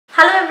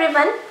Hello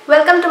everyone,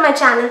 welcome to my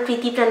channel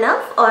प्रीति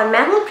प्रणव और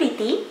मैं हूं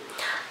प्रीति।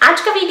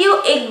 आज का वीडियो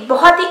एक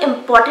बहुत ही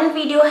इम्पॉर्टेंट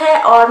वीडियो है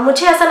और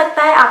मुझे ऐसा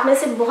लगता है आप में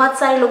से बहुत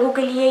सारे लोगों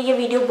के लिए ये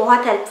वीडियो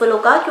बहुत हेल्पफुल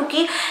होगा,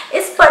 क्योंकि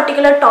इस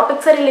पर्टिकुलर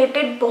टॉपिक से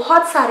रिलेटेड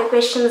बहुत सारे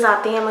क्वेश्चंस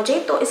आते हैं मुझे,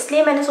 तो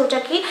इसलिए मैंने सोचा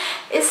कि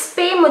इस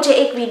पे मुझे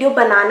एक वीडियो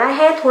बनाना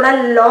है। थोड़ा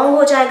लॉन्ग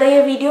हो जाएगा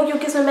ये वीडियो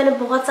क्योंकि इसमें मैंने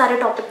बहुत सारे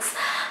टॉपिक्स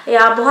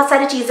या बहुत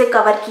सारी चीज़ें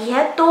कवर की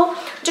है। तो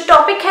जो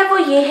टॉपिक है वो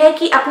ये है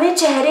कि अपने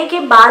चेहरे के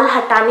बाल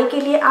हटाने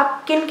के लिए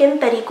आप किन किन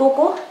तरीकों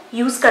को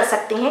यूज़ कर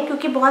सकते हैं,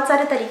 क्योंकि बहुत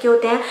सारे तरीके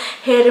होते हैं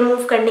हेयर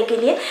रिमूव करने के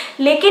लिए,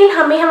 लेकिन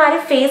हमें हमारे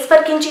फेस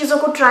पर किन चीज़ों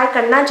को ट्राई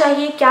करना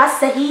चाहिए, क्या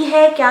सही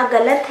है क्या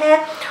गलत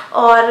है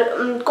और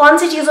कौन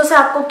सी चीज़ों से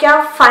आपको क्या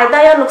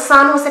फ़ायदा या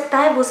नुकसान हो सकता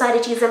है, वो सारी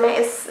चीज़ें मैं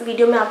इस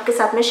वीडियो में आपके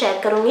साथ में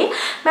शेयर करूँगी।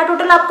 मैं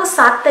टोटल आपको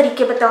 7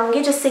 तरीके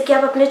बताऊँगी जिससे कि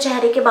आप अपने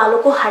चेहरे के बालों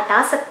को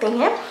हटा सकते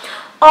हैं,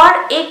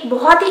 और एक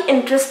बहुत ही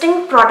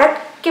इंटरेस्टिंग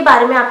प्रोडक्ट के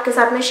बारे में आपके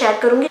साथ में शेयर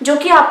करूंगी जो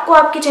कि आपको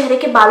आपके चेहरे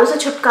के बालों से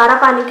छुटकारा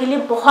पाने के लिए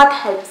बहुत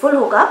हेल्पफुल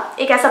होगा।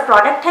 एक ऐसा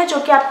प्रोडक्ट है जो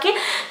कि आपकी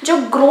जो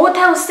ग्रोथ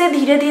है उससे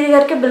धीरे धीरे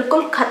करके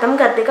बिल्कुल खत्म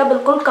कर देगा,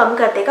 बिल्कुल कम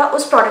कर देगा।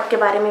 उस प्रोडक्ट के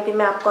बारे में भी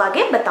मैं आपको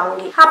आगे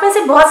बताऊंगी। आप में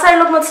से बहुत सारे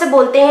लोग मुझसे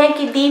बोलते हैं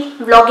कि दी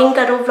व्लॉगिंग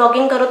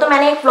करो, तो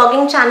मैंने एक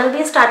व्लॉगिंग चैनल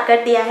भी स्टार्ट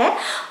कर दिया है।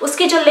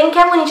 उसकी जो लिंक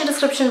है वो नीचे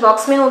डिस्क्रिप्शन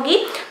बॉक्स में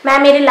होगी। मैं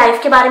मेरी लाइफ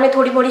के बारे में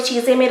थोड़ी मोड़ी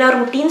चीज़ें, मेरा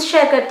रूटीन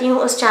शेयर करती हूँ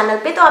उस चैनल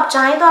पे, तो आप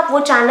चाहें तो आप वो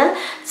चैनल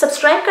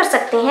सब्सक्राइब कर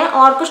सकते हैं।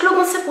 और कुछ लोग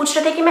मुझसे पूछ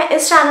रहे थे कि मैं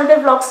इस चैनल पे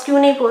व्लॉग्स क्यों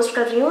नहीं पोस्ट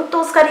कर रही हूँ,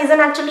 तो उसका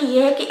रीज़न एक्चुअली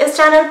ये है कि इस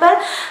चैनल पर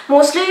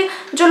मोस्टली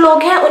जो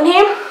लोग हैं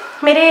उन्हें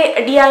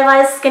मेरे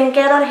DIY स्किन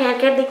केयर और हेयर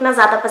केयर देखना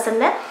ज़्यादा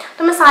पसंद है,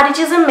 तो मैं सारी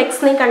चीज़ें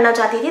मिक्स नहीं करना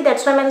चाहती थी।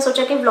 दैट्स वाई मैंने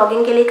सोचा कि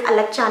व्लॉगिंग के लिए एक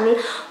अलग चैनल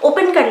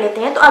ओपन कर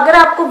लेते हैं। तो अगर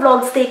आपको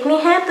व्लॉग्स देखने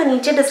हैं तो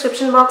नीचे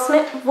डिस्क्रिप्शन बॉक्स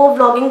में वो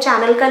व्लॉगिंग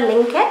चैनल का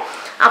लिंक है,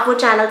 आप वो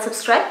चैनल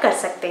सब्सक्राइब कर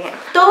सकते हैं।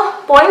 तो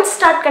पॉइंट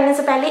स्टार्ट करने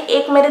से पहले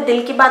एक मेरे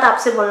दिल की बात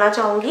आपसे बोलना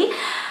चाहूँगी,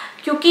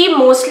 क्योंकि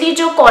मोस्टली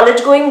जो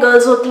कॉलेज गोइंग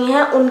गर्ल्स होती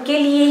हैं उनके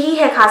लिए ही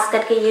है खास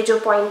करके ये जो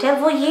पॉइंट है,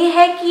 वो ये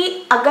है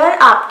कि अगर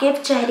आपके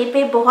चेहरे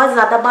पे बहुत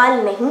ज़्यादा बाल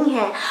नहीं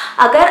हैं,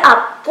 अगर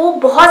आपको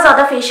बहुत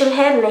ज़्यादा फेशियल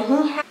हेयर नहीं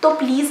है, तो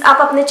प्लीज़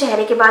आप अपने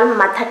चेहरे के बाल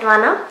मत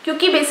हटवाना।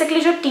 क्योंकि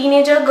बेसिकली जो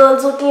टीनेजर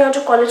गर्ल्स होती हैं और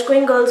जो कॉलेज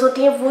गोइंग गर्ल्स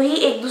होती हैं वही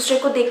एक दूसरे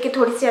को देख के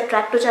थोड़ी सी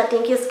अट्रैक्ट हो जाती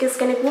हैं कि इसकी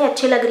स्किन इतनी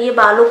अच्छी लग रही है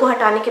बालों को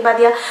हटाने के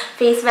बाद या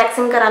फेस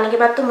वैक्सिंग कराने के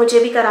बाद, तो मुझे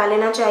भी करा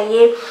लेना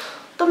चाहिए।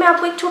 तो मैं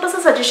आपको एक छोटा सा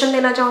सजेशन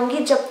देना चाहूँगी,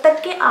 जब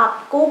तक कि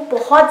आपको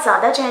बहुत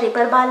ज़्यादा चेहरे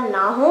पर बाल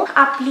ना हो,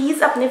 आप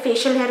प्लीज़ अपने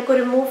फेशियल हेयर को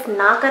रिमूव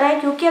ना कराएं,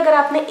 क्योंकि अगर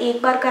आपने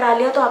एक बार करा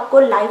लिया तो आपको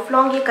लाइफ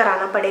लॉन्ग ये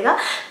कराना पड़ेगा।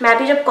 मैं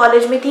भी जब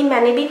कॉलेज में थी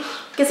मैंने भी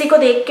किसी को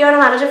देख के और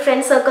हमारा जो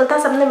फ्रेंड सर्कल था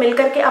सबने मिल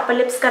करके अपर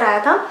लिप्स कराया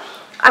था।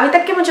 अभी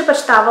तक के मुझे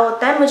पछतावा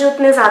होता है, मुझे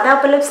उतने ज़्यादा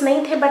अपर लिप्स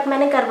नहीं थे बट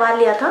मैंने करवा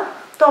लिया था।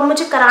 तो अब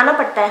मुझे कराना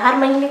पड़ता है, हर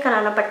महीने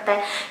कराना पड़ता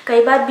है,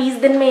 कई बार 20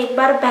 दिन में एक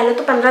बार, पहले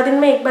तो 15 दिन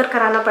में एक बार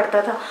कराना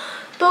पड़ता था।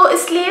 तो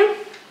इसलिए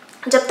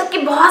जब तक कि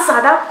बहुत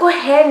ज़्यादा आपको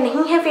हेयर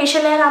नहीं है,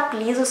 फेशियल हेयर, आप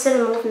प्लीज़ उससे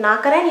रिमूव ना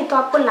करें, नहीं तो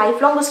आपको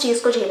लाइफ लॉन्ग उस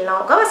चीज़ को झेलना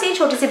होगा। बस ये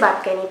छोटी सी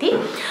बात कहनी थी।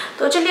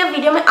 तो चलिए अब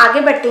वीडियो में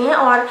आगे बढ़ते हैं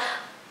और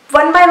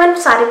 1 बाय 1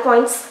 सारे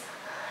पॉइंट्स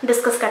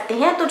डिस्कस करते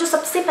हैं। तो जो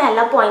सबसे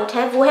पहला पॉइंट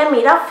है वो है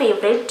मेरा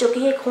फेवरेट, जो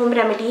कि एक होम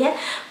रेमेडी है,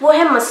 वो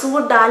है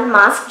मसूर दाल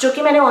मास्क, जो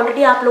कि मैंने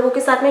ऑलरेडी आप लोगों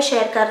के साथ में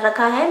शेयर कर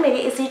रखा है मेरे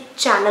इसी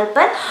चैनल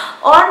पर,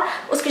 और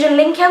उसकी जो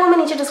लिंक है वो मैं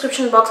नीचे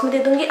डिस्क्रिप्शन बॉक्स में दे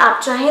दूँगी।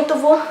 आप चाहें तो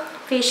वो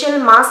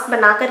फेशियल मास्क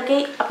बना करके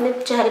अपने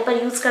चेहरे पर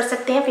यूज़ कर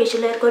सकते हैं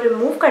फेशियल हेयर को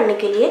रिमूव करने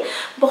के लिए।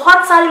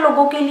 बहुत सारे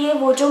लोगों के लिए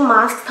वो जो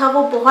मास्क था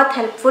वो बहुत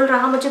हेल्पफुल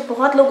रहा, मुझे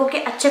बहुत लोगों के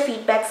अच्छे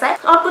फीडबैक्स आए,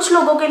 और कुछ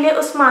लोगों के लिए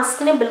उस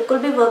मास्क ने बिल्कुल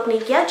भी वर्क नहीं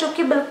किया, जो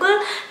कि बिल्कुल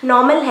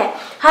नॉर्मल है।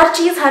 हर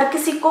चीज़ हर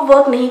किसी को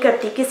वर्क नहीं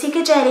करती, किसी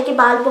के चेहरे के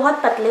बाल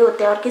बहुत पतले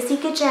होते हैं और किसी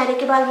के चेहरे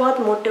के बाल बहुत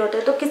मोटे होते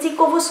हैं, तो किसी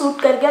को वो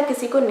सूट कर गया,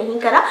 किसी को नहीं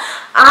करा।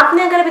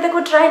 आपने अगर अभी तक वो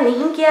ट्राई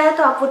नहीं किया है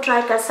तो आप वो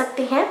ट्राई कर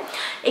सकते हैं।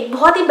 एक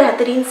बहुत ही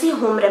बेहतरीन सी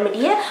होम रेमेडी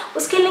है,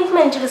 उसकी लिंक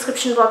नीचे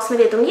डिस्क्रिप्शन बॉक्स में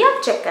दे दूंगी,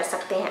 आप चेक कर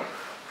सकते हैं।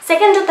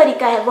 सेकेंड जो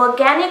तरीका है वो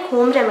अगेन एक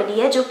होम रेमेडी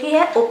है, जो कि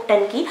है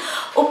उपटन की।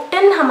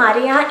 उपटन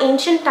हमारे यहाँ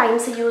एंशिएंट टाइम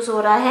से यूज़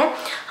हो रहा है।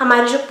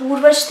 हमारे जो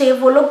पूर्वज थे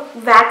वो लोग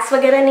वैक्स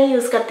वगैरह नहीं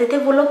यूज़ करते थे,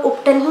 वो लोग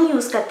उपटन ही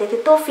यूज़ करते थे।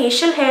 तो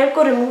फेशियल हेयर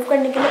को रिमूव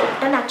करने के लिए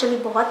उपटन एक्चुअली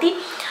बहुत ही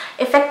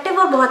इफेक्टिव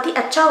और बहुत ही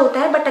अच्छा होता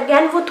है, बट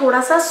अगेन वो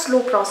थोड़ा सा स्लो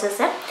प्रोसेस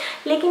है।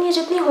 लेकिन ये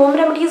जितनी होम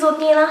रेमेडीज़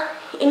होती हैं ना,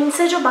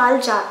 इनसे जो बाल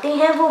जाते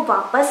हैं वो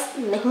वापस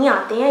नहीं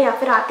आते हैं, या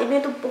फिर आते भी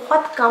हैं तो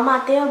बहुत कम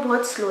आते हैं और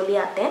बहुत स्लोली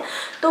आते हैं।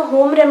 तो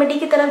होम रेमेडी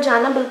की तरफ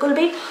जाना बिल्कुल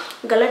भी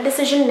गलत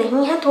डिसीजन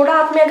नहीं है। थोड़ा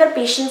आप में अगर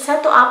पेशेंस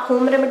है तो आप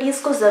होम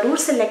रेमेडीज़ को ज़रूर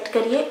सिलेक्ट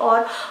करिए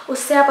और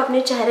उससे आप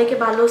अपने चेहरे के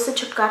बालों से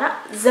छुटकारा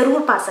ज़रूर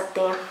पा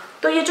सकते हैं।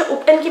 तो ये जो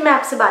उपटन की मैं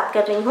आपसे बात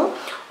कर रही हूँ,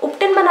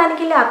 उपटन बनाने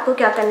के लिए आपको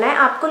क्या करना है,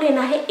 आपको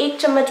लेना है 1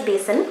 चम्मच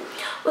बेसन,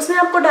 उसमें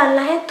आपको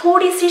डालना है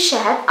थोड़ी सी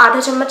शहद, आधा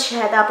चम्मच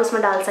शहद आप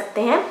उसमें डाल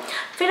सकते हैं।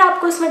 फिर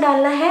आपको इसमें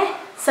डालना है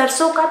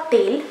सरसों का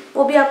तेल,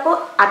 वो भी आपको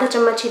आधा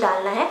चम्मच ही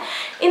डालना है।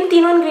 इन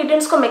तीनों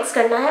इंग्रेडिएंट्स को मिक्स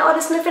करना है और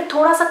इसमें फिर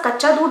थोड़ा सा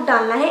कच्चा दूध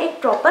डालना है एक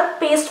प्रॉपर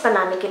पेस्ट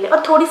बनाने के लिए,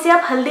 और थोड़ी सी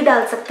आप हल्दी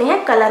डाल सकते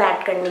हैं कलर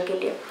ऐड करने के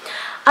लिए।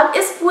 अब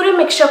इस पूरे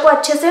मिक्सचर को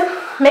अच्छे से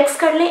मिक्स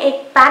कर लें, एक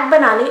पैक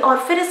बना लें और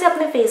फिर इसे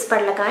अपने फेस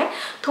पर लगाएं,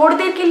 थोड़ी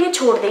देर के लिए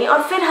छोड़ दें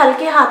और फिर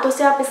हल्के हाथों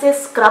से आप इसे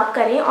स्क्रब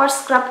करें। और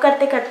स्क्रब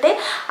करते करते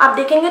आप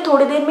देखेंगे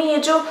थोड़ी देर में ये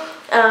जो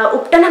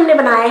उपटन हमने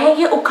बनाया है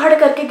ये उखड़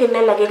करके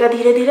गिरने लगेगा,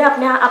 धीरे धीरे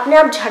अपने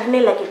आप झड़ने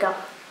लगेगा।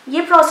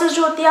 ये प्रोसेस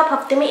जो होती है आप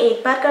हफ्ते में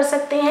एक बार कर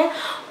सकते हैं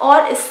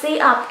और इससे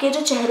आपके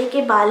जो चेहरे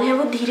के बाल हैं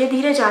वो धीरे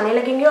धीरे जाने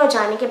लगेंगे और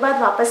जाने के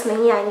बाद वापस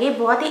नहीं आएंगे।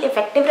 बहुत ही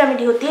इफेक्टिव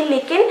रेमेडी होती है,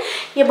 लेकिन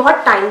ये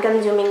बहुत टाइम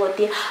कंज्यूमिंग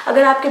होती है।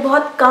 अगर आपके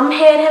बहुत कम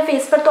हेयर है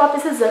फेस पर तो आप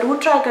इसे ज़रूर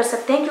ट्राई कर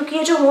सकते हैं, क्योंकि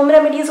ये जो होम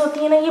रेमेडीज़ होती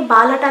हैं ना, ये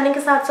बाल हटाने के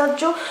साथ साथ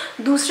जो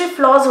दूसरे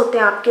फ्लॉज होते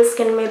हैं आपके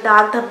स्किन में,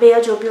 दाग धब्बे या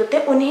जो भी होते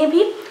हैं, उन्हें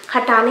भी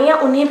हटाने या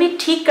उन्हें भी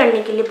ठीक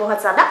करने के लिए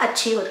बहुत ज़्यादा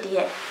अच्छी होती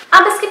है।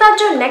 अब इसके बाद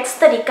जो नेक्स्ट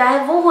तरीका है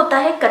वो होता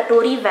है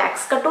कटोरी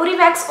वैक्स। कटोरी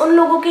वैक्स उन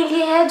लोगों के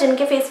लिए है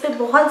जिनके फेस पे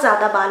बहुत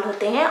ज़्यादा बाल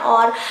होते हैं,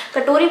 और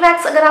कटोरी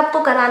वैक्स अगर आपको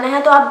कराना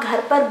है तो आप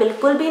घर पर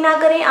बिल्कुल भी ना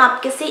करें। आप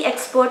किसी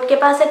एक्सपर्ट के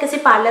पास या किसी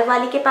पार्लर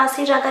वाली के पास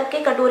ही जा करके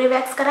कटोरी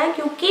वैक्स कराएं,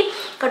 क्योंकि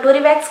कटोरी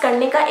वैक्स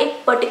करने का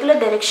एक पर्टिकुलर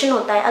डायरेक्शन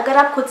होता है। अगर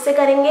आप खुद से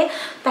करेंगे,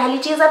 पहली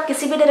चीज़ आप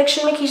किसी भी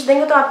डायरेक्शन में खींच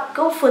देंगे तो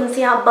आपको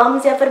फुंसियाँ,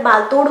 बम्स या फिर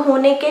बाल तोड़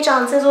होने के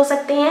चांसेस हो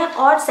सकते हैं।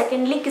 और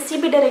सेकेंडली, किसी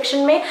भी डायरेक्शन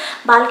में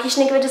बाल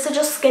खींचने की वजह से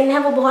जो स्किन है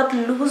वो बहुत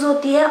लूज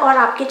होती है और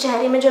आपके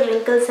चेहरे में जो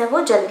रिंकल्स हैं वो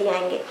जल्दी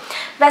आएंगे।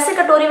 वैसे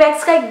कटोरी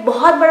वैक्स का एक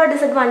बहुत बड़ा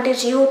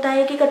डिसएडवांटेज ये होता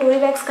है कि कटोरी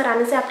वैक्स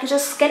कराने से आपकी जो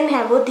स्किन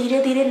है वो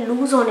धीरे धीरे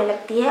लूज होने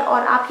लगती है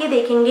और आप ये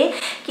देखेंगे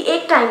कि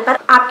एक टाइम पर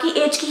आपकी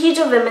एज की ही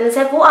जो विमेंस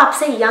है वो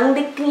आपसे यंग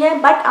दिखती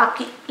हैं,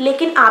 बट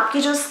लेकिन आपकी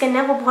जो स्किन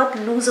है वो बहुत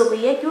लूज हो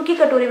गई है, क्योंकि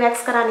कटोरी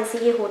वैक्स कराने से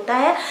ये होता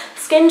है।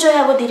 स्किन जो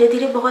है वो धीरे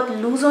धीरे बहुत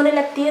लूज होने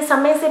लगती है,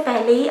 समय से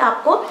पहले ही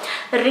आपको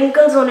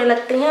रिंकल्स होने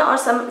लगते हैं और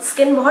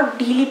स्किन बहुत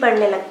ढीली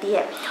पड़ने लगती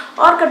है।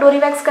 और कटोरी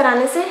वैक्स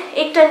कराने से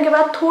एक टाइम के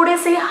बाद थोड़े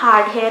से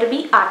हार्ड हेयर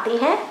भी आते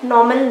हैं,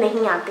 नॉर्मल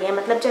नहीं आते हैं,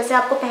 मतलब जैसे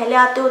आपको पहले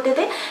आते होते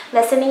थे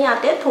वैसे नहीं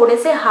आते हैं, थोड़े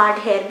से हार्ड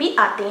हेयर भी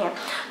आते हैं।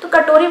 तो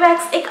कटोरी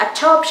वैक्स एक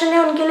अच्छा ऑप्शन है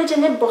उनके लिए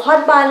जिन्हें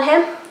बहुत बाल है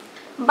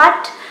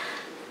बट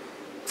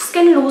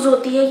स्किन लूज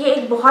होती है। ये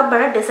एक बहुत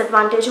बड़ा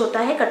डिसएडवांटेज होता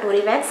है कटोरी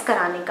वैक्स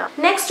कराने का।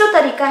 नेक्स्ट जो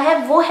तरीका है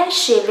वो है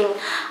शेविंग।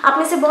 आप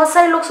में से बहुत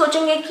सारे लोग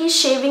सोचेंगे कि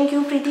शेविंग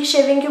क्यों प्रीति,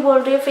 शेविंग क्यों बोल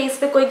रही है, फेस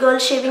पे कोई गर्ल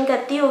शेविंग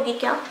करती होगी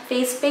क्या?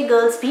 फेस पे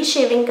गर्ल्स भी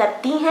शेविंग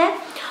करती हैं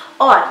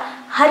और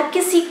हर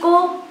किसी को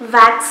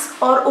वैक्स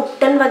और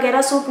उपटन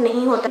वगैरह सूट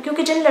नहीं होता,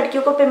 क्योंकि जिन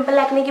लड़कियों को पिंपल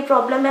एक्ने की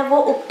प्रॉब्लम है वो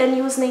उपटन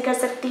यूज़ नहीं कर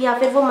सकती या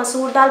फिर वो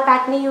मसूर दाल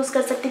पैक नहीं यूज़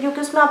कर सकती,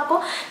 क्योंकि उसमें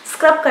आपको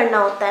स्क्रब करना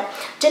होता है।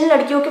 जिन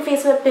लड़कियों के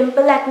फेस में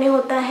पिंपल एक्ने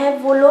होता है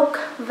वो लोग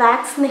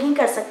वैक्स नहीं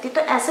कर सकती।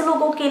 तो ऐसे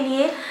लोगों के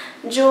लिए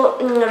जो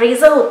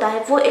रेज़र होता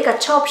है वो एक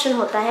अच्छा ऑप्शन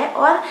होता है।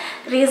 और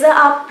रेज़र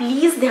आप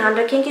प्लीज़ ध्यान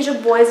रखें कि जो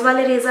बॉयज़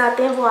वाले रेज़र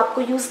आते हैं वो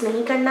आपको यूज़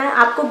नहीं करना है,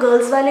 आपको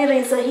गर्ल्स वाले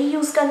रेज़र ही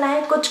यूज़ करना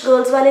है। कुछ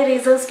गर्ल्स वाले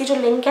रेज़र्स की जो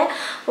लिंक है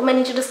वो मैं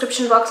नीचे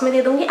डिस्क्रिप्शन बॉक्स में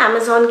दे दूँगी,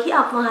 अमेज़ॉन की,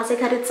 आप वहाँ से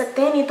खरीद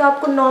सकते हैं। नहीं तो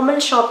आपको नॉर्मल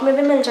शॉप में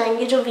भी मिल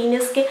जाएंगे जो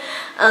वीनस के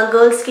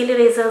गर्ल्स के लिए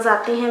रेज़र्स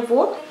आते हैं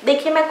वो।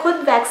 देखिए, मैं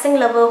खुद वैक्सिंग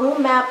लवर हूँ,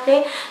 मैं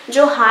अपने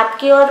जो हाथ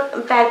के और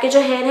पैर के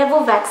जो हेयर है वो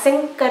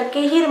वैक्सिंग करके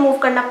ही रिमूव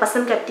करना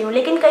पसंद करती हूँ।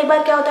 लेकिन कई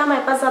बार क्या होता है,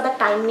 हमारे पास ज़्यादा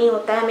टाइम नहीं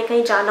होता है, हमें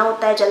कहीं जाना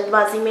होता है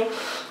जल्दबाजी में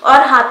और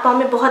हाथ पाँव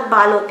में बहुत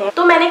बाल होते हैं,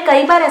 तो मैंने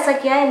कई बार ऐसा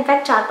किया है,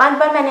 इनफैक्ट 4-5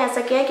 बार मैंने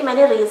ऐसा किया है कि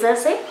मैंने रेज़र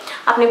से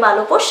अपने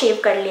बालों को शेव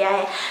कर लिया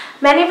है।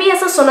 मैंने भी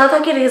ऐसा सुना था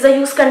कि रेज़र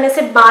यूज़ करने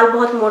से बाल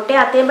बहुत मोटे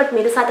आते हैं, बट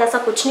मेरे साथ ऐसा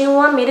कुछ नहीं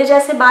हुआ। मेरे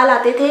जैसे बाल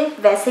आते थे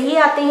वैसे ही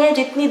आते हैं,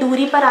 जितनी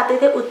दूरी पर आते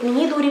थे उतनी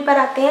ही दूरी पर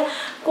आते हैं,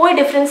 कोई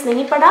डिफरेंस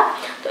नहीं पड़ा।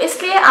 तो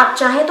इसलिए आप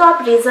चाहें तो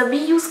आप रेज़र भी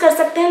यूज़ कर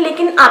सकते हैं,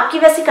 लेकिन आपकी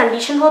वैसी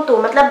कंडीशन हो तो,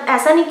 मतलब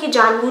ऐसा नहीं कि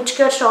जानबूझ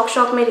के और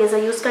शौक में रेज़र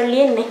यूज़ कर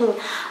लिए, नहीं।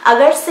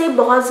 अगर से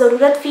बहुत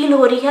ज़रूरत फील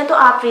हो रही है तो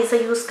आप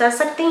रेज़र यूज़ कर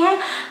सकते हैं,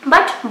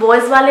 बट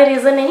बॉयज़ वाले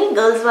रेज़र नहीं,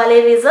 गर्ल्स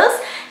वाले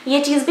रेज़र्स, ये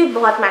चीज़ भी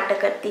बहुत मैटर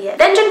करती है।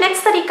 देन जो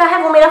नेक्स्ट तरीका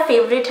है वो मेरा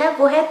फेवरेट है,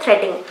 वो है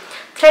थ्रेडिंग।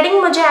 थ्रेडिंग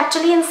मुझे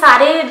एक्चुअली इन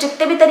सारे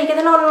जितने भी तरीके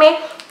थे ना उनमें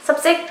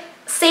सबसे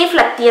सेफ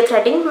लगती है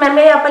थ्रेडिंग। मैं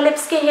मेरे अपर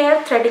लिप्स के हेयर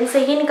थ्रेडिंग से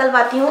ही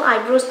निकलवाती हूँ,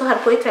 आईब्रोज तो हर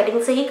कोई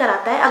थ्रेडिंग से ही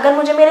कराता है। अगर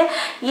मुझे मेरे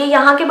ये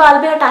यहाँ के बाल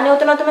भी हटाने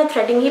होते ना तो मैं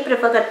थ्रेडिंग ही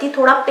प्रेफर करती।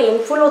 थोड़ा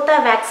पेनफुल होता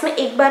है, वैक्स में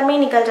एक बार में ही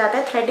निकल जाता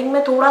है, थ्रेडिंग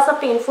में थोड़ा सा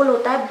पेनफुल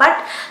होता है,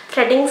 बट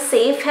थ्रेडिंग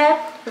सेफ है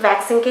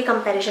वैक्सिंग के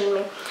कंपेरिजन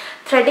में।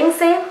 थ्रेडिंग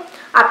से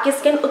आपकी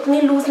स्किन उतनी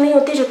लूज नहीं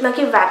होती जितना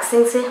कि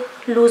वैक्सिंग से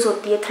लूज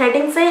होती है।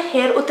 थ्रेडिंग से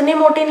हेयर उतने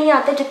मोटे नहीं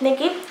आते जितने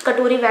कि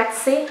कटोरी वैक्स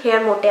से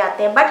हेयर मोटे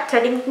आते हैं, बट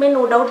थ्रेडिंग में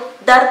नो डाउट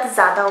दर्द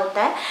ज़्यादा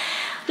होता है।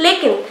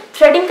 लेकिन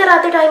थ्रेडिंग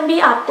कराते टाइम भी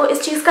आपको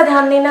इस चीज़ का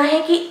ध्यान देना है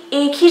कि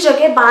एक ही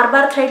जगह बार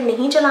बार थ्रेड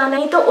नहीं चलाना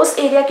है, तो उस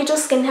एरिया की जो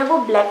स्किन है वो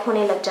ब्लैक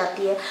होने लग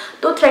जाती है।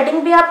 तो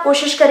थ्रेडिंग भी आप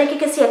कोशिश करें कि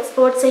किसी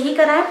एक्सपर्ट से ही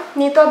कराएं,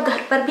 नहीं तो आप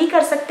घर पर भी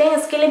कर सकते हैं।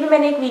 इसके लिए भी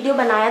मैंने एक वीडियो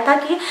बनाया था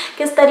कि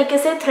किस तरीके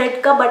से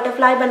थ्रेड का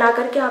बटरफ्लाई बना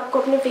करके आपको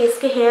अपने फेस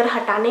के हेयर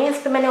हटाने हैं। इस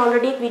पर मैंने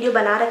ऑलरेडी एक वीडियो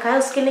बना रखा है,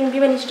 उसकी लिंक भी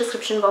मैं नीचे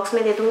डिस्क्रिप्शन बॉक्स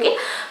में दे दूँगी,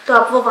 तो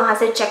आप वो वहाँ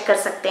से चेक कर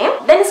सकते हैं।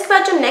 देन इसके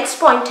बाद जो नेक्स्ट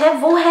पॉइंट है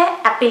वो है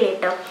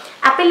एपिलेटर।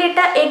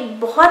 एपिलेटर एक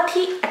बहुत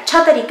ही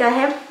अच्छा तरीका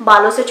है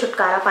बालों से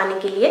छुटकारा पाने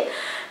के लिए।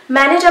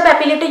 मैंने जब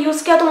एपिलेटर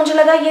यूज़ किया तो मुझे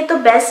लगा ये तो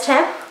बेस्ट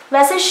है,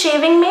 वैसे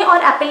शेविंग में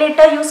और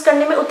एपिलेटर यूज़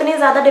करने में उतने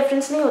ज़्यादा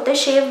डिफरेंस नहीं होते।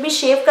 शेव भी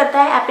शेव करता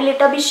है,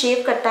 एपिलेटर भी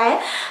शेव करता है,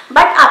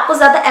 बट आपको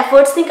ज़्यादा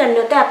एफर्ट्स नहीं करने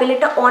होते।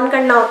 एपिलेटर ऑन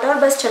करना होता है और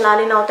बस चला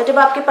लेना होता है। जब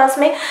आपके पास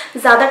में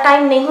ज़्यादा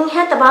टाइम नहीं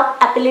है तब आप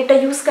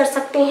एपिलेटर यूज़ कर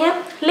सकते हैं।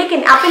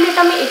 लेकिन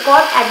एपिलेटर में एक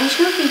और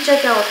एडिशनल फीचर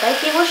क्या होता है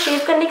कि वो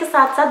शेव करने के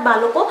साथ साथ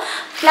बालों को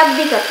प्लग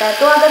भी करता है।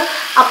 तो अगर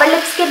अपर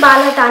लिप्स के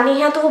बाल हटाने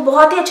हैं तो वो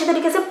बहुत ही अच्छे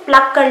तरीके से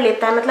प्लग कर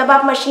लेता है। मतलब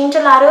आप मशीन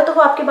चला रहे हो तो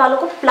वो आपके बालों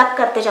को प्लग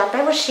करते जाता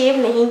है, वो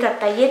शेव नहीं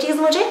करता है। ये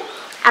चीज़ मुझे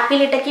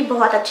एपिलेटर की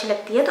बहुत अच्छी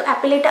लगती है। तो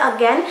एपिलेटर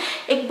अगेन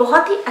एक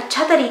बहुत ही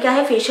अच्छा तरीका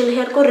है फेशियल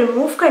हेयर को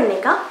रिमूव करने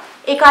का।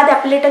 एक आध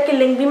एपिलेटर की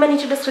लिंक भी मैं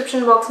नीचे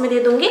डिस्क्रिप्शन बॉक्स में दे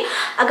दूंगी,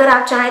 अगर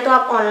आप चाहें तो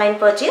आप ऑनलाइन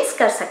परचेज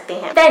कर सकते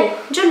हैं। देन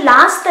जो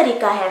लास्ट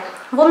तरीका है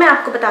वो मैं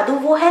आपको बता दूं,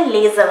 वो है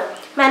लेज़र।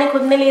 मैंने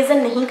खुद में लेज़र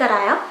नहीं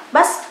कराया,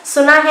 बस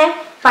सुना है,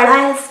 पढ़ा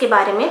है इसके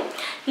बारे में।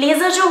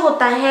 लेज़र जो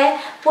होता है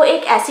वो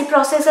एक ऐसी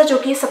प्रोसेस है जो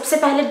कि सबसे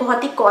पहले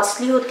बहुत ही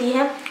कॉस्टली होती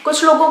है।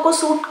 कुछ लोगों को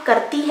सूट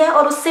करती है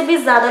और उससे भी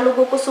ज़्यादा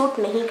लोगों को सूट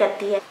नहीं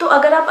करती है। तो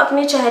अगर आप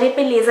अपने चेहरे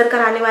पे लेज़र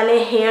कराने वाले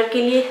हैं, हेयर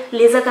के लिए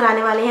लेज़र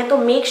कराने वाले हैं, तो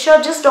मेक श्योर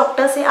जिस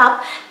डॉक्टर से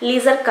आप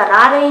लेज़र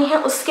करा रहे हैं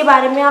उसके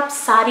बारे में आप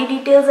सारी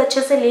डिटेल्स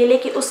अच्छे से ले लें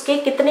कि उसके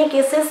कितने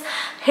केसेस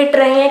हिट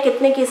रहे हैं,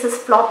 कितने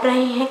केसेस फ्लॉप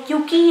रहे हैं,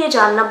 क्योंकि ये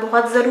जानना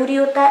बहुत ज़रूरी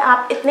होता है।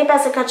 आप इतने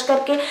पैसे खर्च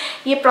करके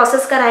ये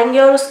प्रोसेस कराएंगे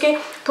और उसके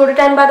थोड़े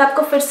टाइम बाद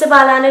आपको फिर से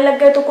बाल आने लग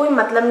गए तो कोई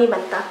मतलब नहीं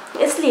बनता।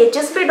 इसलिए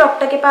जिस भी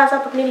डॉक्टर के पास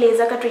आप अपनी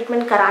लेज़र का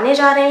ट्रीटमेंट कराने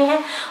जा रहे हैं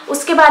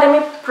उसके बारे में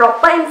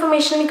प्रॉपर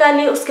इन्फॉर्मेशन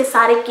निकालिए, उसके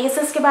सारे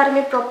केसेस के बारे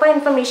में प्रॉपर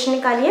इन्फॉर्मेशन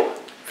निकालिए,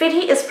 फिर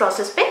ही इस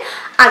प्रोसेस पे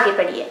आगे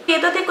बढ़िए। ये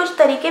तो थे कुछ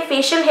तरीके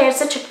फेशियल हेयर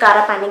से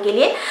छुटकारा पाने के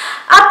लिए।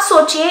 अब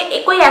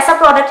सोचिए कोई ऐसा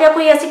प्रोडक्ट या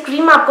कोई ऐसी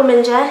क्रीम आपको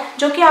मिल जाए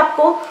जो कि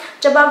आपको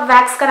जब आप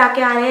वैक्स करा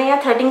के आ रहे हैं या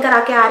थ्रेडिंग करा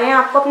के आ रहे हैं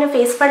आपको अपने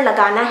फेस पर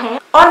लगाना है,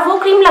 और वो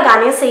क्रीम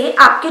लगाने से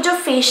आपके जो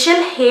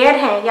फेशियल हेयर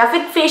हैं या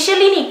फिर फेशियल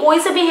ही नहीं कोई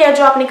से भी हेयर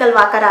जो आप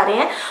निकलवा कर आ रहे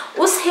हैं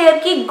उस हेयर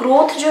की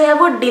ग्रोथ जो है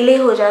वो डिले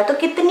हो जाए, तो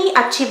कितनी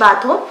अच्छी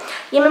बात हो।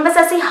 ये मैं बस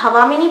ऐसी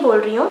हवा में नहीं बोल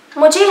रही हूँ।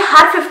 मुझे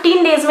हर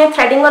 15 डेज में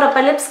थ्रेडिंग और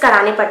अपर लिप्स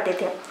कराने पड़ते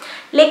थे,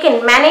 लेकिन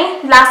मैंने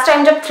लास्ट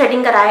टाइम जब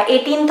थ्रेडिंग कराया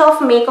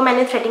 18 मई को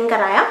मैंने थ्रेडिंग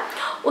कराया,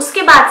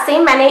 उसके बाद से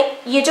मैंने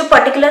ये जो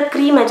पर्टिकुलर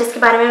क्रीम है जिसके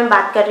बारे में मैं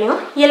बात कर रही हूँ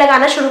ये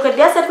लगाना शुरू कर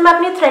दिया। सिर्फ मैं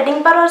अपनी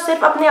थ्रेडिंग पर और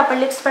सिर्फ अपने अपर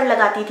लिप्स पर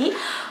लगाती थी,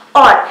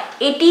 और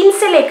 18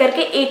 से लेकर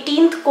के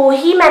 18 को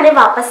ही मैंने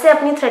वापस से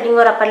अपनी थ्रेडिंग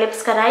और अपर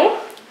लिप्स कराए।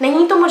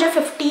 नहीं तो मुझे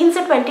 15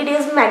 से 20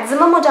 डेज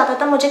मैक्सिमम हो जाता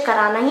था, मुझे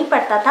कराना ही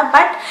पड़ता था।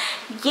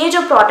 बट ये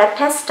जो प्रोडक्ट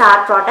है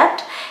स्टार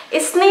प्रोडक्ट,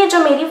 इसने जो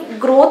मेरी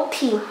ग्रोथ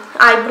थी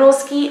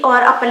आईब्रोज की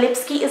और अपर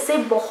लिप्स की इसे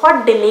बहुत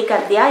डिले कर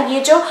दिया। ये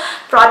जो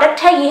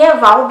प्रोडक्ट है ये है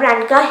वाओ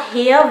ब्रांड का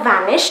hair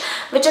vanish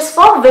which is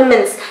for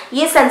women's.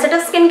 ये सेंसिटिव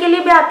स्किन के लिए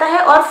भी आता है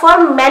और फॉर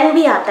मेन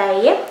भी आता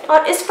है ये।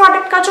 और इस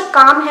प्रोडक्ट का जो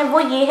काम है वो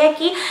ये है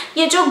कि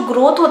ये जो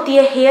ग्रोथ होती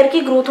है, हेयर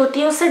की ग्रोथ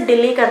होती है, उसे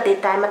डिले कर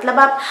देता है। मतलब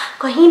आप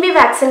कहीं भी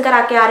वैक्सिंग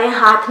करा के आ रहे हैं,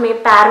 हाथ में,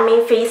 पैर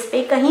में, फेस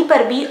पे, कहीं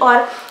पर भी,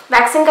 और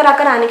वैक्सिंग करा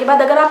कर आने के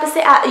बाद अगर आप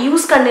इसे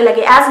यूज़ करने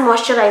लगे एज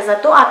मॉइस्चराइजर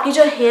तो आपकी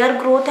जो हेयर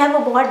ग्रोथ है वो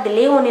बहुत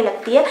डिले होने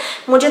लगती है।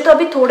 मुझे तो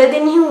अभी थोड़े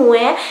दिन ही हुए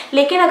हैं,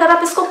 लेकिन अगर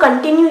आप इसको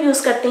कंटिन्यू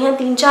यूज़ करते हैं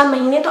 3-4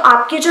 महीने तो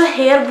आपकी जो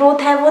हेयर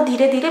ग्रोथ है वो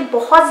धीरे धीरे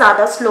बहुत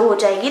ज़्यादा स्लो हो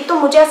जाएगी। तो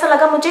मुझे ऐसा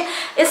लगा मुझे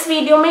इस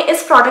वीडियो में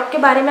इस प्रोडक्ट के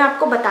बारे में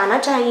आपको बताना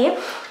चाहिए,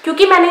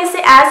 क्योंकि मैंने इसे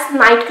एज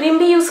नाइट क्रीम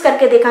भी यूज़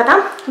करके देखा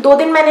था। 2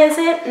 दिन मैंने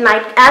इसे एज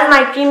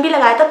नाइट क्रीम भी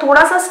लगाया था।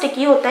 थोड़ा सा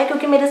स्टिकी होता है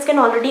क्योंकि मेरी स्किन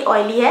ऑलरेडी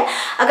ऑयली है।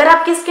 अगर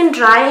आपकी स्किन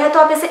ड्राई है तो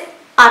आप इसे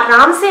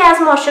आराम से एज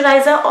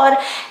मॉइस्चराइजर और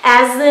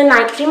एज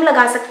नाइट क्रीम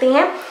लगा सकते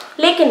हैं,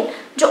 लेकिन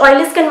जो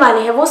ऑयली स्किन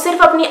वाले हैं वो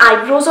सिर्फ अपनी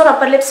आईब्रोज और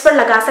अपर लिप्स पर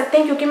लगा सकते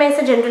हैं, क्योंकि मैं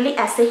इसे जनरली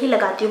ऐसे ही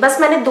लगाती हूँ। बस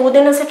मैंने 2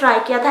 दिन इसे ट्राई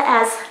किया था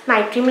एज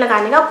नाइट क्रीम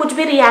लगाने का, कुछ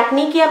भी रिएक्ट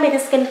नहीं किया मेरी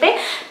स्किन पे।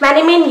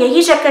 मैंने मेन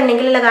यही चेक करने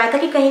के लिए लगाया था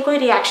कि कहीं कोई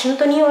रिएक्शन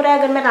तो नहीं हो रहा है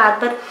अगर मैं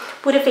रात भर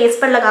पूरे फेस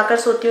पर लगा कर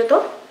सोती हूँ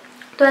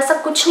तो ऐसा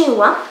कुछ नहीं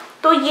हुआ।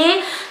 तो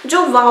ये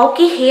जो वाओ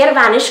की हेयर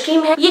वैनिश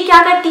क्रीम है ये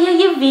क्या करती है,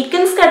 ये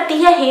वीकन्स करती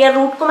है हेयर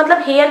रूट को।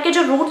 मतलब हेयर के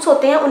जो रूट्स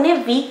होते हैं उन्हें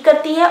वीक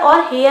करती है और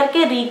हेयर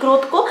के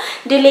रीग्रोथ को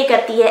डिले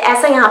करती है,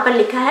 ऐसा यहाँ पर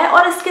लिखा है।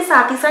 और इसके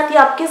साथ ही साथ ये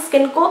आपकी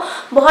स्किन को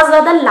बहुत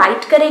ज़्यादा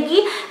लाइट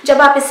करेगी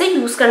जब आप इसे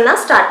यूज़ करना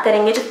स्टार्ट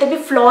करेंगे। जितने भी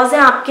फ्लॉज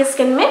हैं आपकी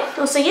स्किन में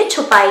उसे ये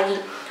छुपाएगी।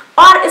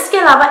 और इसके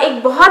अलावा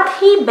एक बहुत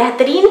ही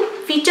बेहतरीन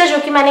फीचर जो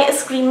कि मैंने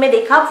इस क्रीम में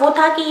देखा वो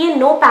था कि ये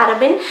no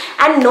paraben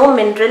and no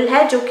mineral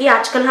है, जो कि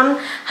आजकल हम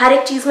हर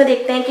एक चीज़ में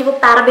देखते हैं कि वो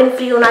पैराबिन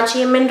फ्री होना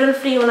चाहिए, मिनरल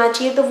फ्री होना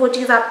चाहिए, तो वो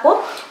चीज़ आपको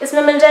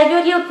इसमें मिल जाएगी।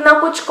 और ये उतना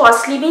कुछ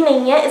कॉस्टली भी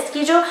नहीं है।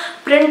 इसकी जो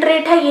प्रिंट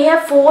रेट है ये है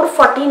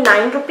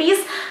 449 रुपीज़,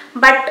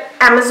 बट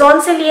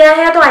अमेज़ॉन से लिया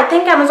है तो आई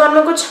थिंक अमेज़ॉन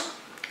में कुछ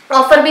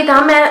ऑफर भी था,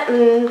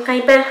 मैं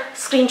कहीं पर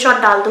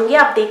स्क्रीनशॉट डाल दूंगी,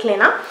 आप देख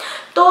लेना।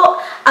 तो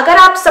अगर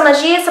आप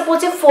समझिए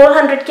सपोज ये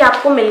 400 की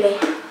आपको मिल गई,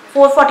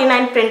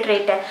 449 प्रिंट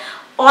रेट है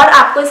और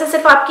आपको इसे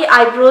सिर्फ आपकी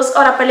आईब्रोज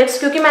और अपर लिप्स,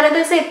 क्योंकि मैंने तो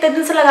इसे इतने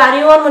दिन से लगा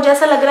रही हूँ और मुझे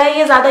ऐसा लग रहा है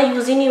ये ज़्यादा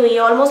यूज ही नहीं हुई है,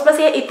 ऑलमोस्ट बस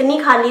ये इतनी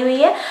खाली हुई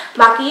है,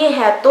 बाकी ये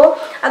है। तो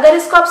अगर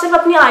इसको आप सिर्फ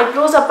अपनी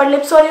आईब्रोज, अपर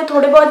लिप्स और ये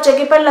थोड़े बहुत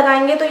जगह पर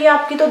लगाएंगे तो ये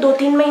आपकी तो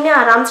 2-3 महीने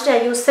आराम से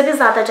जाएगी, उससे भी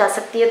ज़्यादा जा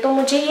सकती है। तो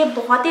मुझे ये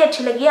बहुत ही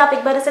अच्छी लगी। आप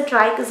एक बार इसे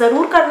ट्राई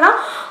ज़रूर करना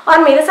और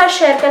मेरे साथ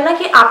शेयर करना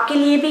कि आपके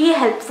लिए भी ये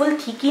हेल्पफुल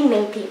थी कि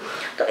नहीं थी।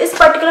 तो इस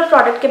पर्टिकुलर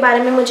प्रोडक्ट के बारे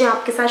में मुझे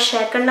आपके साथ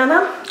शेयर करना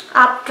था।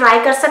 आप ट्राई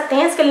कर सकते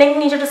हैं, इसके लिंक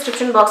नीचे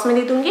डिस्क्रिप्शन बॉक्स में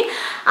दे दूंगी,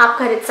 आप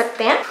खरीद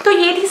सकते हैं। तो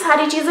ये थी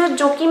सारी चीज़ें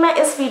जो कि मैं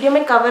इस वीडियो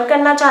में कवर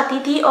करना चाहती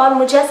थी और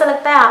मुझे ऐसा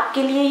लगता है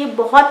आपके लिए ये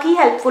बहुत ही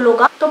हेल्पफुल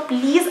होगा। तो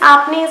प्लीज़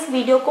आपने इस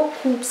वीडियो को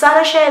खूब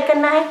सारा शेयर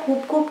करना है,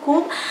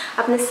 खूब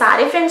अपने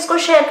सारे फ्रेंड्स को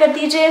शेयर कर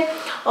दीजिए,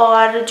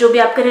 और जो भी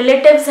आपके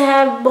रिलेटिव्स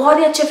हैं, बहुत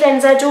ही अच्छे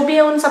फ्रेंड्स हैं, जो भी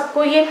है उन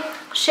सबको ये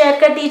शेयर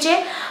कर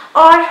दीजिए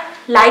और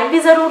लाइक भी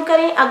ज़रूर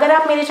करें। अगर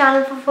आप मेरे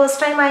चैनल पर फर्स्ट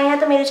टाइम आए हैं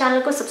तो मेरे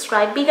चैनल को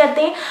सब्सक्राइब भी कर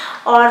दें,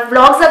 और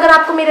व्लॉग्स अगर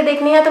आपको मेरे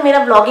देखने हैं तो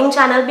मेरा व्लॉगिंग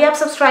चैनल भी आप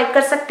सब्सक्राइब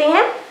कर सकते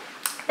हैं।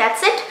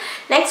 दैट्स इट,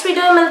 नेक्स्ट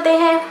वीडियो में मिलते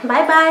हैं,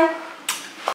 बाय बाय।